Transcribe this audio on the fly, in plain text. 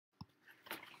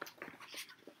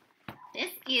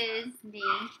This is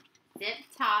the zip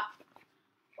top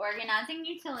organizing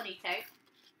utility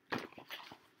tote,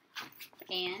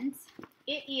 and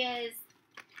it is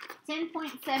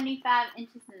 10.75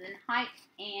 inches in height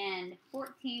and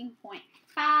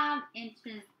 14.5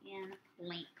 inches in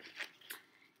length.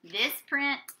 This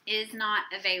print is not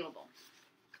available.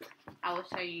 I will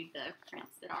show you the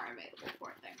prints that are available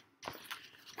for it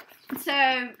though.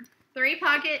 So 3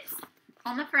 pockets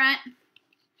on the front.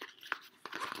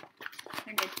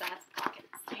 They're good sized pockets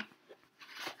too.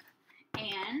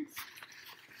 And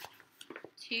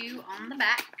 2 on the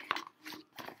back.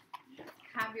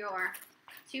 Have your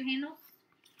 2 handles.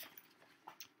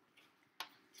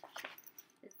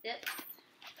 The zips.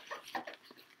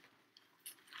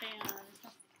 And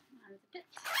unzip it.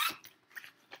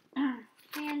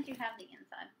 And you have the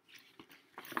inside.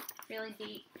 Really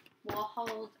deep. Will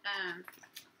hold.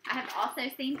 I have also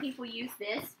seen people use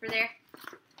this for their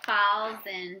files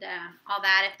and all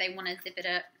that if they want to zip it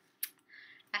up.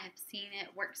 I have seen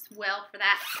it works well for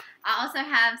that. I also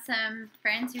have some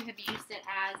friends who have used it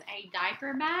as a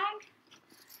diaper bag.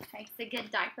 Makes a good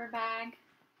diaper bag.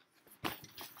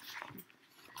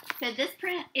 So this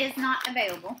print is not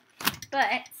available,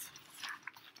 but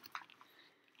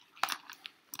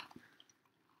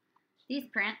these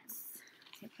prints,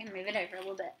 see if I can move it over a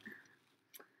little bit.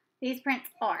 These prints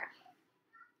are.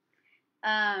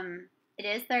 It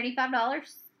is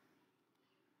 $35.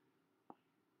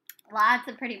 Lots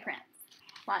of pretty prints.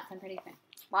 Lots of pretty prints.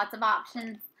 Lots of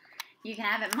options. You can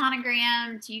have it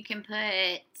monogrammed. You can put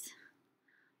a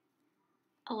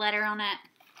letter on it.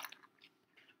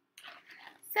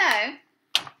 So,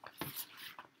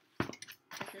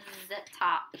 this is a zip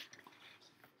top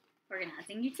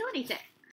organizing utility tote.